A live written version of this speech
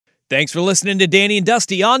Thanks for listening to Danny and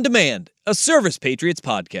Dusty On Demand, a Service Patriots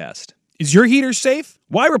podcast. Is your heater safe?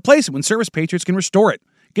 Why replace it when Service Patriots can restore it?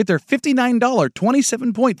 Get their $59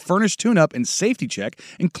 27-point furnace tune-up and safety check,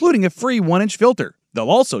 including a free 1-inch filter. They'll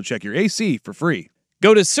also check your AC for free.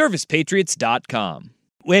 Go to ServicePatriots.com.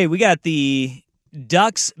 Wait, we got the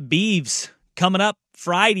Ducks Beavs coming up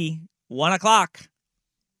Friday, 1 o'clock,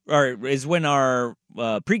 or is when our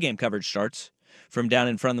pregame coverage starts from down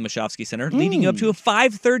in front of the Mashofsky Center, leading up to a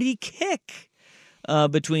 5:30 kick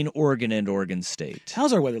between Oregon and Oregon State.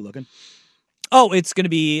 How's our weather looking? Oh, it's going to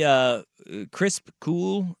be crisp,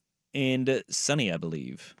 cool, and sunny, I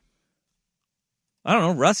believe. I don't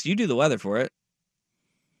know. Russ, you do the weather for it.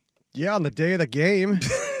 Yeah, on the day of the game.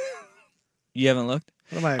 You haven't looked?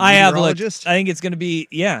 What am I have looked. meteorologist? I think it's going to be,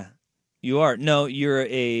 yeah, you are. No, you're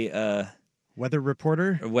a Weather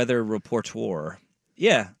reporter? weather reporter.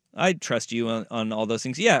 Yeah, I trust you on all those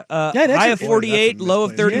things. Yeah, that's high a- of 48, Boy, that's a low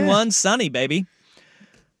of misplaced. 31, sunny, baby.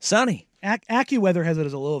 Sunny. AccuWeather has it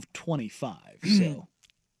as a low of 25, so...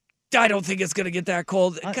 I don't think it's going to get that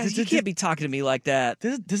cold. Guys, does you it- can't be talking to me like that.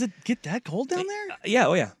 Does it get that cold down there? Yeah,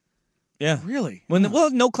 oh yeah. Yeah. Really?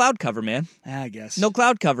 Well, no cloud cover, man. I guess. No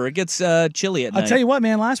cloud cover. It gets chilly at night. I'll tell you what,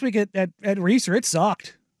 man, last week at Reeser, it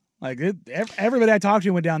sucked. Like, everybody I talked to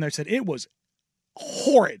who went down there said it was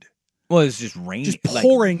horrid. Well, it's just rain. Just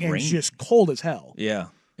pouring and rain. just cold as hell. Yeah.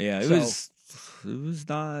 Yeah. It So- was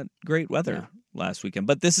not great weather last weekend.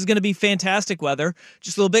 But this is going to be fantastic weather.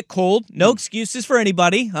 Just a little bit cold. No excuses for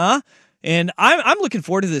anybody, huh? And I'm looking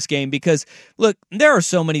forward to this game because, look, there are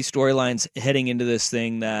so many storylines heading into this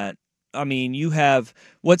thing that, I mean, you have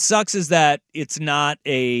what sucks is that it's not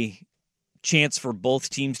a chance for both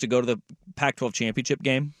teams to go to the Pac-12 championship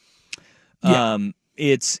game. Yeah.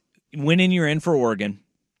 It's winning, you're in for Oregon.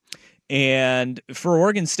 And for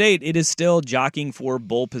Oregon State, it is still jockeying for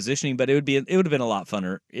bowl positioning, but it would have been a lot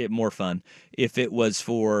more fun if it was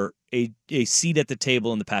for a seat at the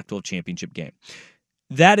table in the Pac-12 championship game.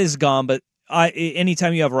 That is gone, but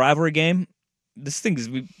anytime you have a rivalry game, this thing has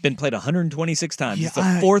been played 126 times. Yeah, it's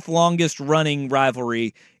the fourth longest running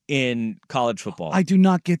rivalry in college football. I do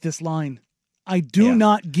not get this line. I do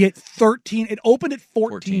not get 13. It opened at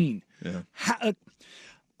 14. Yeah.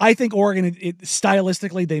 I think Oregon,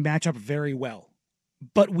 stylistically, they match up very well.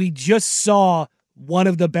 But we just saw one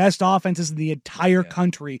of the best offenses in the entire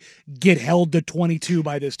country get held to 22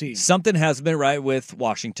 by this team. Something has been right with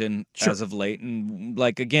Washington as of late. And,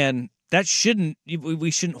 like, again, we shouldn't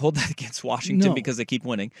hold that against Washington because they keep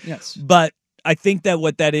winning. Yes. But I think that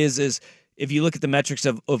what that is if you look at the metrics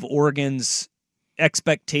of Oregon's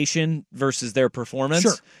expectation versus their performance,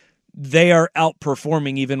 Sure. they are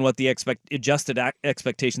outperforming even what the adjusted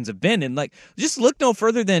expectations have been. And, like, just look no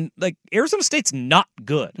further than, like, Arizona State's not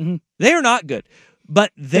good. Mm-hmm. They are not good.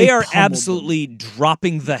 But they are pummeled absolutely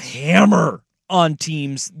dropping the hammer on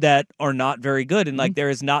teams that are not very good. And, like, there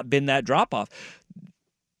has not been that drop-off.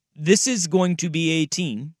 This is going to be a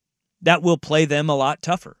team that will play them a lot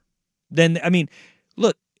tougher.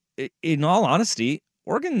 Look, in all honesty,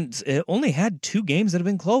 Oregon's only had 2 games that have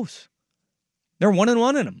been close. They're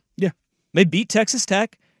 1-1 in them. Yeah. They beat Texas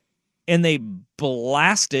Tech, and they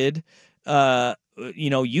blasted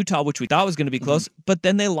Utah, which we thought was going to be close, but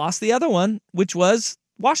then they lost the other one, which was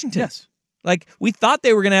Washington. Yes. Like, we thought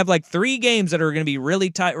they were going to have, like, 3 games that are going to be really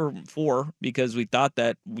tight, or 4, because we thought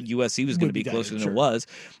that USC was going to be closer than it was.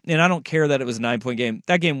 And I don't care that it was a 9-point game.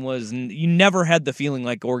 That game was, you never had the feeling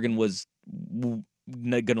like Oregon was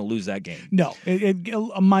going to lose that game. No,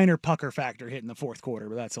 a minor pucker factor hit in the fourth quarter,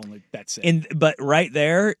 but that's it. But right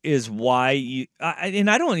there is why I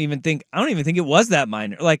don't even think it was that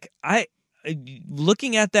minor. Like,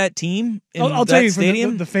 looking at that team in I'll that tell you,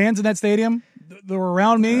 stadium, the fans in that stadium that were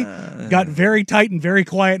around me got very tight and very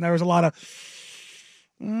quiet, and there was a lot of,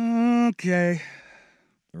 okay.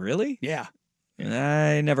 Really? Yeah.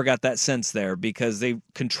 I never got that sense there because they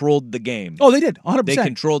controlled the game. Oh, they did, 100%. They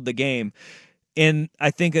controlled the game. And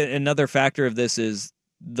I think another factor of this is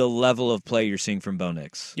the level of play you're seeing from Bo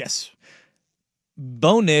Nix. Yes.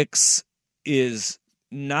 Bo Nix is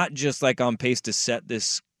not just, like, on pace to set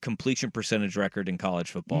this completion percentage record in college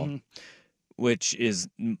football, which is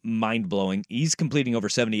mind-blowing. He's completing over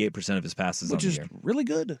 78% of his passes on the year. Which is really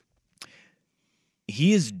good.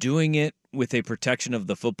 He is doing it with a protection of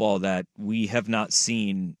the football that we have not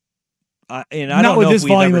seen. And I Not don't with know this if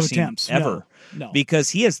we've volume ever of seen attempts. ever. No. Because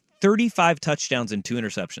he has 35 touchdowns and 2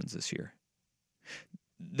 interceptions this year.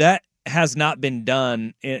 That has not been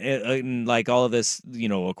done in like all of this,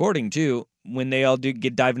 according to when they all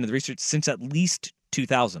dive into the research since at least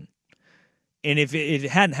 2000. And if it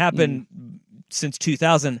hadn't happened since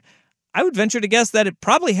 2000, I would venture to guess that it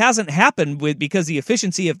probably hasn't happened because the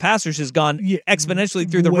efficiency of passers has gone exponentially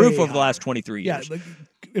through the roof over the last 23 years. Yeah,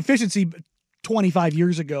 efficiency 25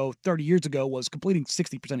 years ago, 30 years ago was completing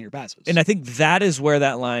 60% of your passes. And I think that is where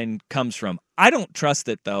that line comes from. I don't trust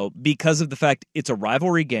it, though, because of the fact it's a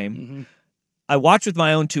rivalry game. Mm-hmm. I watched with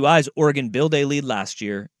my own two eyes Oregon build a lead last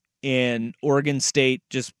year, and Oregon State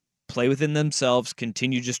just play within themselves,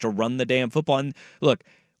 continue just to run the damn football. And look,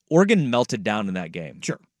 Oregon melted down in that game.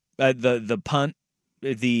 Sure. The punt,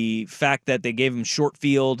 the fact that they gave them short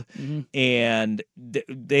field, and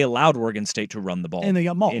they allowed Oregon State to run the ball. And they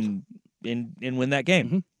got mauled. And win that game.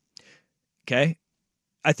 Mm-hmm. Okay?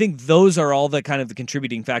 I think those are all the kind of the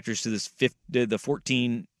contributing factors to this the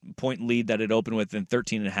 14-point lead that it opened with and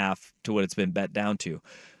 13.5 to what it's been bet down to.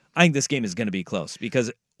 I think this game is going to be close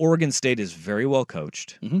because Oregon State is very well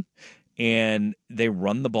coached, and they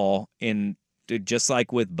run the ball. And just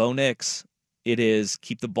like with Bo Nix, it is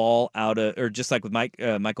keep the ball out of, or just like with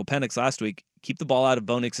Michael Penix last week, keep the ball out of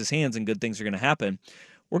Bo Nix's hands and good things are going to happen.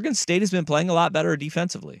 Oregon State has been playing a lot better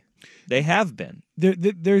defensively. They have been.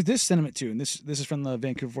 There's this sentiment, too, and this is from the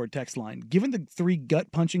Vancouver Ford text line. Given the 3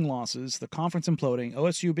 gut-punching losses, the conference imploding,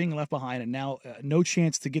 OSU being left behind, and now no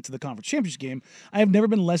chance to get to the conference championship game, I have never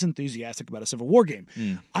been less enthusiastic about a Civil War game.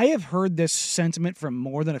 I have heard this sentiment from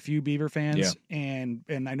more than a few Beaver fans, and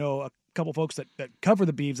I know a couple folks that cover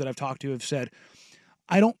the Beavs that I've talked to have said,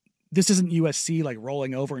 this isn't USC like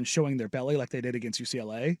rolling over and showing their belly like they did against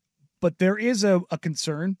UCLA, but there is a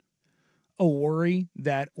concern, a worry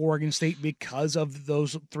that Oregon State, because of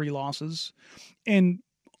those 3 losses, and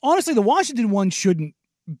honestly, the Washington one shouldn't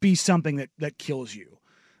be something that kills you.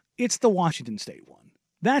 It's the Washington State one.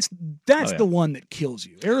 That's the one that kills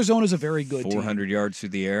you. Arizona's a very good 400 team. yards through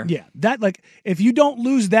the air. Yeah, if you don't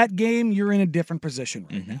lose that game, you're in a different position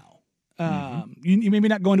right now. You maybe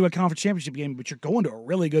not going to a conference championship game, but you're going to a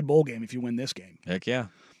really good bowl game if you win this game. Heck yeah.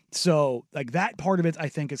 So, that part of it, I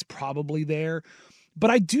think, is probably there. But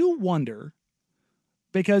I do wonder,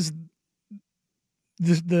 because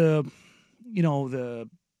the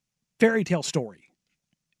fairy tale story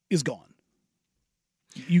is gone.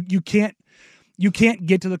 You can't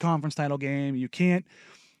get to the conference title game. You can't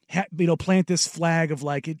plant this flag of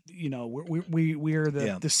like it. We're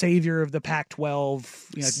the savior of the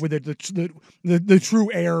Pac-12. We're the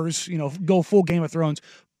true heirs. Go full Game of Thrones,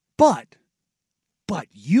 but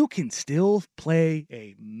you can still play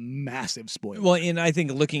a massive spoiler. Well, and I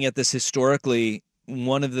think looking at this historically,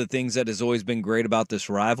 one of the things that has always been great about this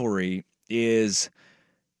rivalry is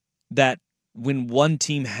that when one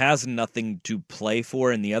team has nothing to play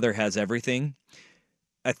for and the other has everything,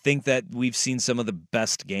 I think that we've seen some of the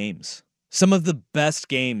best games. Some of the best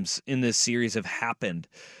games in this series have happened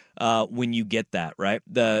when you get that, right?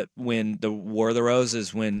 When the War of the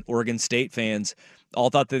Roses, when Oregon State fans all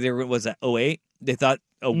thought that there was at 08, they thought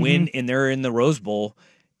a win and they're in the Rose Bowl,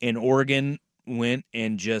 and Oregon went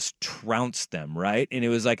and just trounced them, right? And it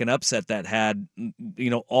was like an upset that had,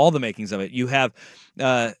 all the makings of it. You have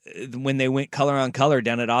when they went color on color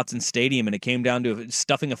down at Autzen Stadium, and it came down to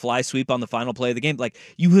stuffing a fly sweep on the final play of the game. Like,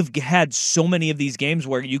 you have had so many of these games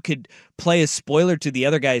where you could play a spoiler to the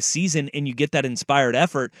other guy's season, and you get that inspired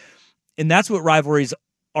effort, and that's what rivalries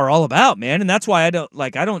are all about, man. And that's why I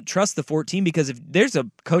don't trust the 14, because if there's a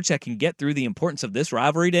coach that can get through the importance of this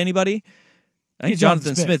rivalry to anybody, I think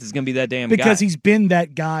Jonathan Smith is going to be that damn guy. Because he's been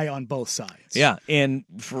that guy on both sides. Yeah, and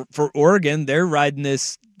for Oregon, they're riding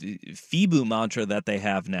this FIBU mantra that they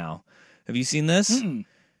have now. Have you seen this?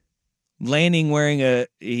 Lanning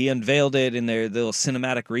he unveiled it in their little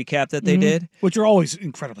cinematic recap that they did. Which are always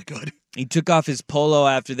incredibly good. He took off his polo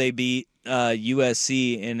after they beat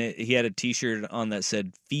USC, and he had a T-shirt on that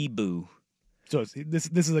said FIBU. So this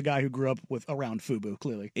is a guy who grew up around FUBU,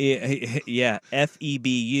 clearly. Yeah,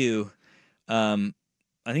 FEBU. I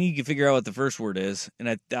think you can figure out what the first word is,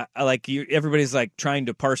 and I like you. Everybody's like trying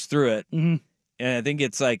to parse through it, and I think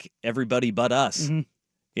it's like everybody but us.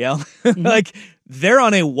 Yeah, like they're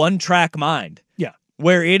on a one-track mind. Yeah,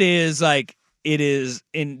 where it is,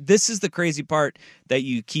 and this is the crazy part that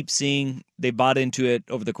you keep seeing. They bought into it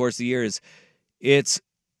over the course of the years. It's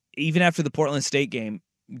even after the Portland State game,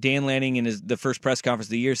 Dan Lanning in the first press conference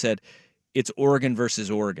of the year said, "It's Oregon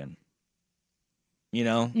versus Oregon."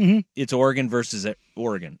 It's Oregon versus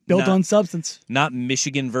Oregon. Built on substance. Not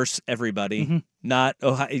Michigan versus everybody. Not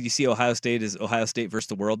Ohio. You see, Ohio State is Ohio State versus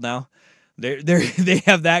the world now. They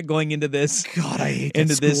have that going into this. God, I hate that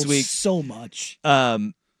school this week so much.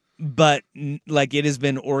 But it has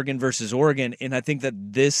been Oregon versus Oregon, and I think that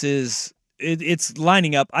this is it's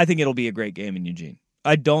lining up. I think it'll be a great game in Eugene.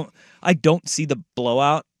 I don't see the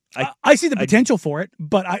blowout. I see the potential for it,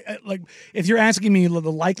 but I like if you're asking me the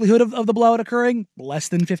likelihood of the blowout occurring, less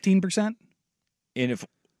than 15%. And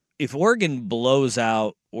if Oregon blows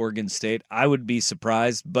out Oregon State, I would be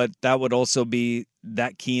surprised, but that would also be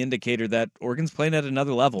that key indicator that Oregon's playing at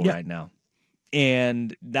another level right now.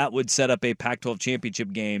 And that would set up a Pac-12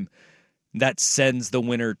 championship game that sends the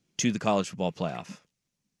winner to the college football playoff.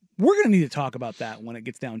 We're going to need to talk about that when it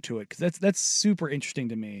gets down to it, because that's super interesting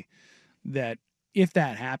to me that if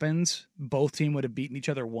that happens, both teams would have beaten each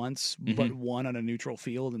other once, but one on a neutral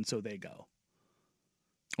field, and so they go.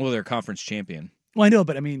 Well, they're conference champion. Well, I know,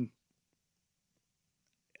 but I mean,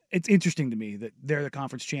 it's interesting to me that they're the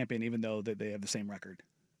conference champion, even though they have the same record.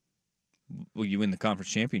 Well, you win the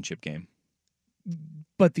conference championship game.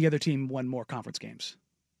 But the other team won more conference games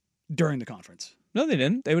during the conference. No, they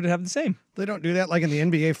didn't. They would have the same. They don't do that like in the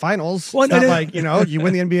NBA Finals. Well, it's not like, you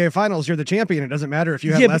win the NBA Finals, you're the champion. It doesn't matter if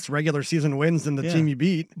you have less regular season wins than the team you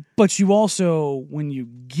beat. But you also, when you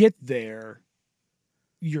get there,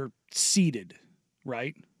 you're seeded,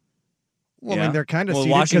 right? Well, I mean, they're kind of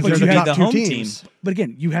seeded Washington because they're would the be top the two home teams. team. But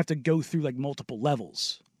again, you have to go through like multiple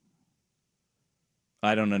levels.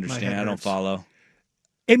 I don't understand. I don't follow.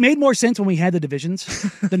 It made more sense when we had the divisions,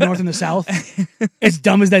 the North and the South. As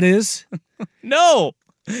dumb as that is. No.